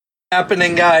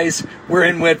Happening, guys? We're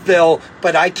in Whitville,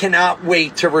 but I cannot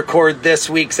wait to record this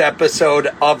week's episode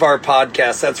of our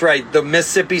podcast. That's right, the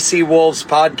Mississippi Sea Wolves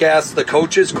podcast, the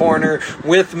Coach's Corner,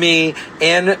 with me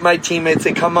and my teammates.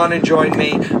 They come on and join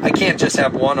me. I can't just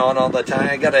have one on all the time.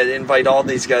 I gotta invite all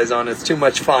these guys on. It's too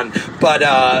much fun.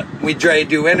 But we try to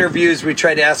do interviews. We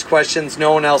try to ask questions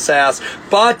no one else asks.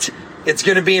 But it's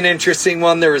going to be an interesting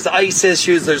one. There was ice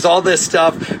issues. There's all this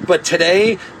stuff. But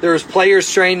today, there was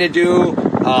players trying to do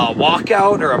a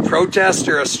walkout or a protest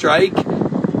or a strike.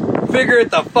 Figure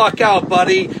it the fuck out,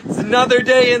 buddy. It's another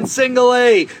day in single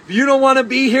A. If you don't want to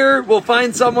be here, we'll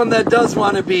find someone that does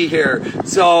want to be here.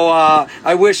 So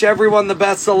I wish everyone the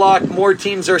best of luck. More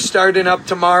teams are starting up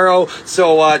tomorrow.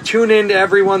 So tune into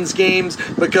everyone's games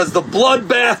because the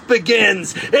bloodbath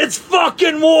begins. It's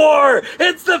fucking war.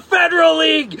 It's the Federal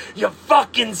League. You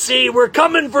fucking see. We're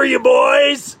coming for you,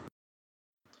 boys.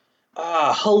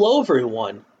 Hello,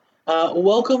 everyone.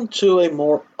 Welcome to a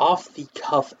more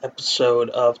off-the-cuff episode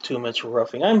of 2 Minutes for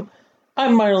Roughing.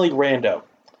 I'm Minor League Rando,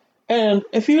 and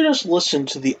if you just listen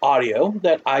to the audio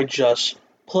that I just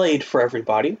played for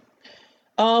everybody,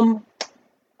 I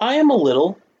am a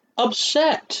little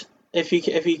upset. If you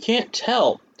can't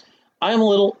tell, I am a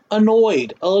little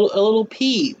annoyed, a little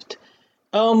peeved.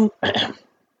 I'll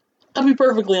be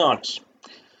perfectly honest.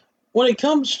 When it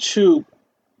comes to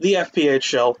the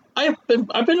FPHL, I've been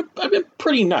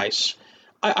pretty nice.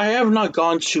 I have not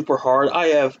gone super hard.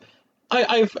 I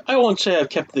won't say I've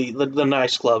kept the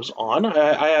nice gloves on.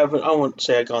 I won't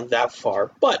say I've gone that far,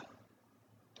 but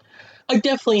I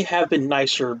definitely have been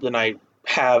nicer than I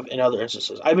have in other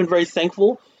instances. I've been very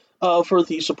thankful for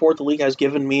the support the league has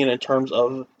given me, and in terms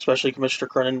of especially Commissioner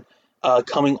Kernan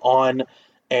coming on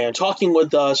and talking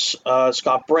with us.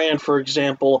 Scott Brand, for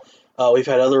example. We've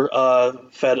had other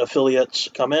Fed affiliates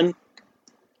come in,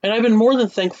 and I've been more than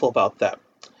thankful about that.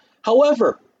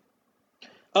 However,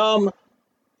 I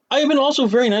have been also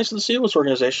very nice to the Seawolves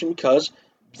organization because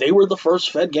they were the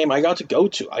first Fed game I got to go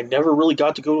to. I never really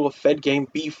got to go to a Fed game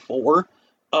before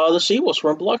the Seawolves were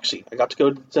in Biloxi. I got to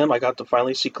go to them. I got to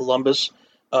finally see Columbus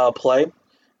play,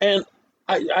 and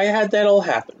I had that all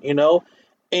happen, you know.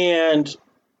 And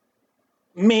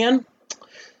man,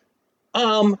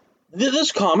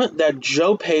 this comment that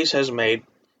Joe Pace has made,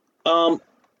 let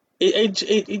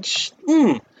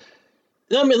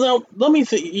me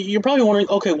think. You're probably wondering,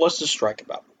 okay, what's the strike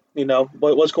about? You know,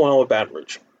 what's going on with Baton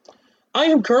Rouge? I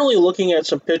am currently looking at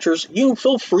some pictures. You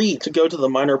feel free to go to the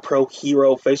Minor Pro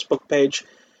Hero Facebook page.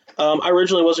 I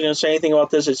originally wasn't going to say anything about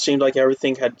this. It seemed like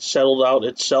everything had settled out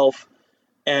itself,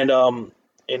 and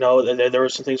you know, there were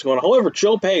some things going on. However,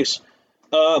 Joe Pace,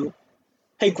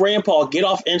 hey, Grandpa, get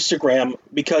off Instagram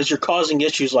because you're causing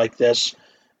issues like this.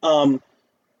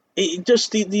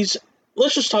 These.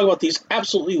 Let's just talk about these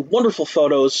absolutely wonderful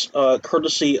photos,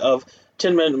 courtesy of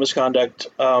 10 Minute Misconduct.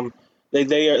 They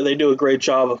do a great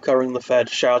job of covering the Fed.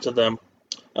 Shout out to them.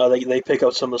 They pick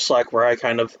up some of the slack where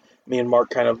me and Mark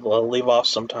kind of leave off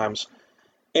sometimes.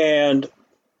 And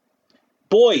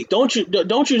boy, don't you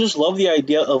just love the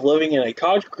idea of living in a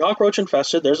cockroach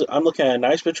infested? I'm looking at a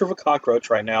nice picture of a cockroach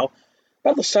right now.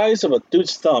 About the size of a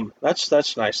dude's thumb.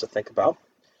 That's nice to think about.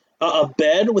 A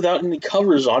bed without any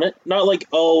covers on it. Not like,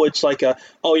 it's like you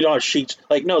don't have sheets.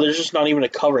 Like, no, there's just not even a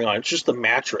covering on it. It's just the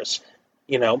mattress.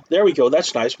 You know, there we go.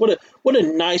 That's nice. What a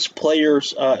nice player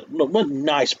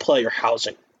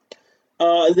housing.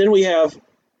 Then we have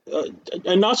a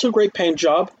not so great paint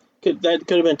job. Could have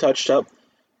been touched up.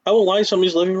 I won't lie, some of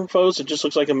these living room photos, it just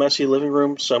looks like a messy living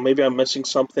room. So maybe I'm missing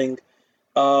something.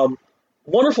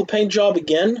 Wonderful paint job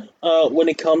again when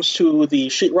it comes to the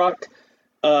sheetrock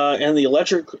and the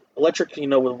electric, you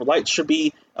know, where the lights should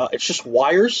be. It's just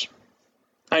wires.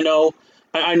 I know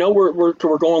we're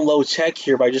going low tech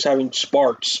here by just having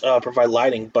sparks provide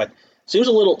lighting, but seems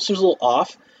a little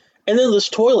off. And then this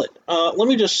toilet. Let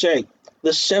me just say,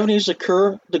 the 70s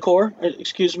decor,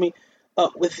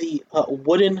 with the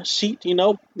wooden seat. You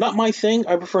know, not my thing.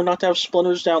 I prefer not to have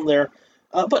splinters down there.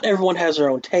 But everyone has their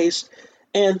own taste.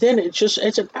 And then it's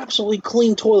an absolutely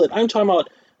clean toilet. I'm talking about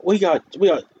we got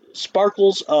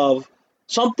sparkles of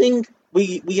something.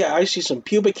 I see some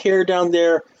pubic hair down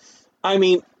there. I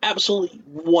mean, absolutely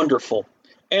wonderful.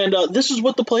 And this is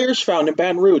what the players found in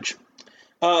Baton Rouge.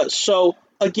 So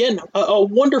again, a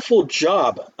wonderful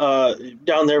job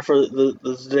down there for the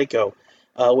Zico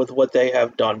with what they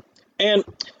have done. And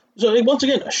so once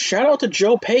again, a shout out to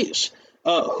Joe Pace,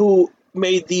 who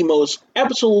made the most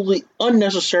absolutely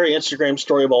unnecessary Instagram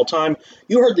story of all time.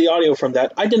 You heard the audio from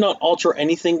that. I did not alter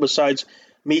anything besides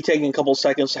me taking a couple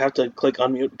seconds to have to click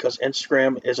unmute because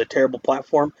Instagram is a terrible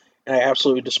platform and I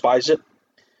absolutely despise it.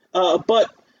 But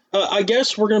I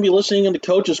guess we're going to be listening into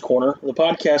Coach's Corner, the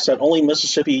podcast that only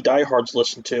Mississippi diehards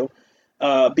listen to,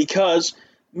 because,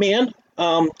 man,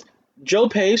 Joe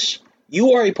Pace,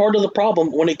 you are a part of the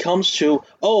problem when it comes to,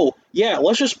 oh, yeah,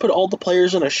 let's just put all the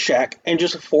players in a shack and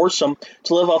just force them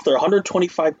to live off their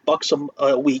 $125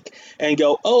 a week and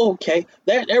go, oh, okay,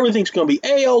 that everything's going to be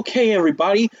A-okay,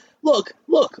 everybody. Look.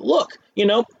 You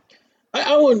know,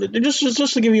 I would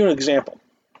just to give you an example.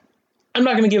 I'm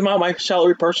not going to give out my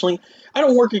salary personally. I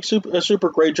don't work a super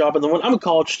great job in the one. I'm a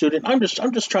college student. I'm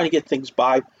just trying to get things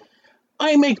by.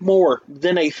 I make more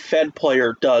than a Fed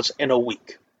player does in a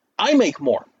week. I make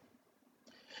more.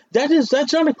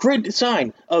 That's not a great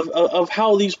sign of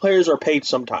how these players are paid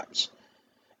sometimes.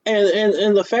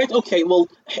 And the fact, okay, well,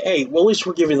 hey, well, at least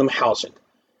we're giving them housing.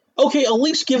 Okay, at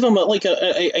least give them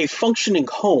a functioning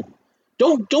home.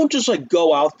 Don't just like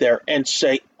go out there and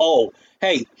say, oh,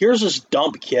 hey, here's this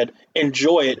dump kid,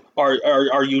 enjoy it, or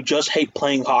are you just hate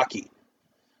playing hockey?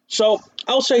 So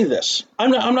I'll say this.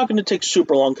 I'm not going to take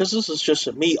super long because this is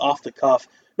just me off the cuff.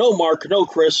 No Mark, no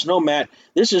Chris, no Matt.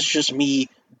 This is just me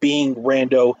being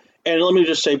rando. And let me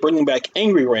just say, bringing back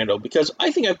angry rando, because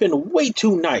I think I've been way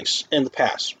too nice in the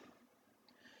past.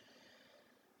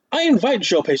 I invited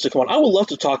Joe Pace to come on. I would love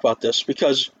to talk about this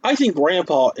because I think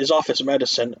Grandpa is off his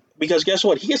medicine. Because guess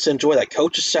what? He gets to enjoy that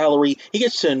coach's salary. He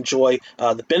gets to enjoy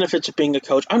the benefits of being a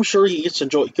coach. I'm sure he gets to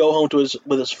go home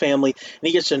with his family, and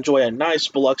he gets to enjoy a nice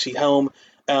Biloxi home.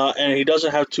 And he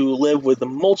doesn't have to live with the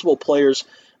multiple players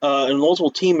and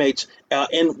multiple teammates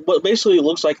in what basically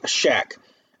looks like a shack.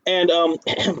 And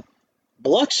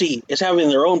Biloxi is having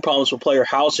their own problems with player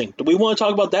housing. Do we want to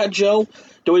talk about that, Joe?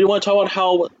 Do we want to talk about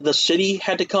how the city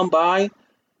had to come by,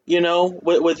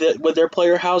 with their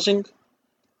player housing?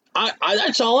 I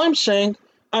that's all I'm saying.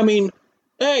 I mean,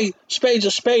 hey, spade's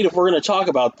a spade if we're going to talk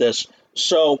about this.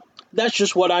 So that's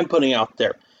just what I'm putting out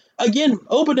there. Again,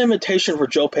 open invitation for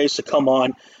Joe Pace to come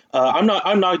on.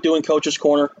 I'm not doing Coach's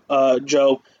Corner,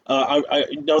 Joe.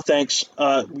 No thanks.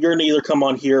 You're gonna either come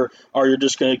on here or you're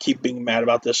just gonna keep being mad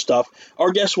about this stuff.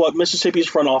 Or guess what? Mississippi's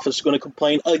front office is gonna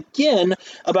complain again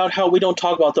about how we don't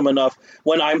talk about them enough.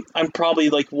 When I'm probably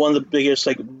like one of the biggest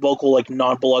vocal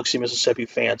non-Biloxi Mississippi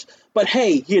fans. But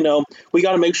hey, we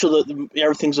got to make sure that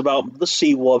everything's about the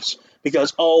Seawolves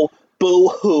because boo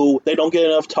hoo, they don't get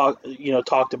enough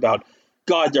talked about.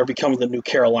 God, they're becoming the new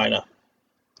Carolina.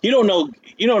 You don't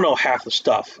know half the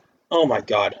stuff. Oh my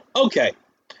God. Okay.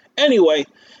 Anyway,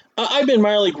 I've been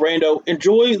Minor League Rando.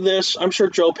 Enjoy this. I'm sure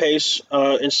Joe Pace,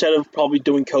 instead of probably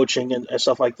doing coaching and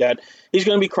stuff like that, he's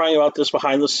going to be crying about this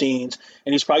behind the scenes,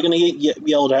 and he's probably going to get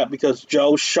yelled at because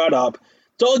Joe, shut up.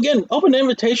 So again, open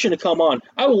invitation to come on.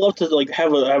 I would love to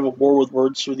have a war with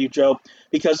words with you, Joe,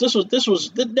 because this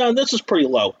is pretty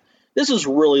low. This is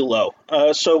really low.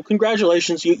 So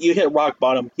congratulations, you hit rock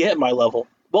bottom. You hit my level.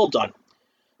 Well done.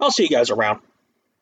 I'll see you guys around.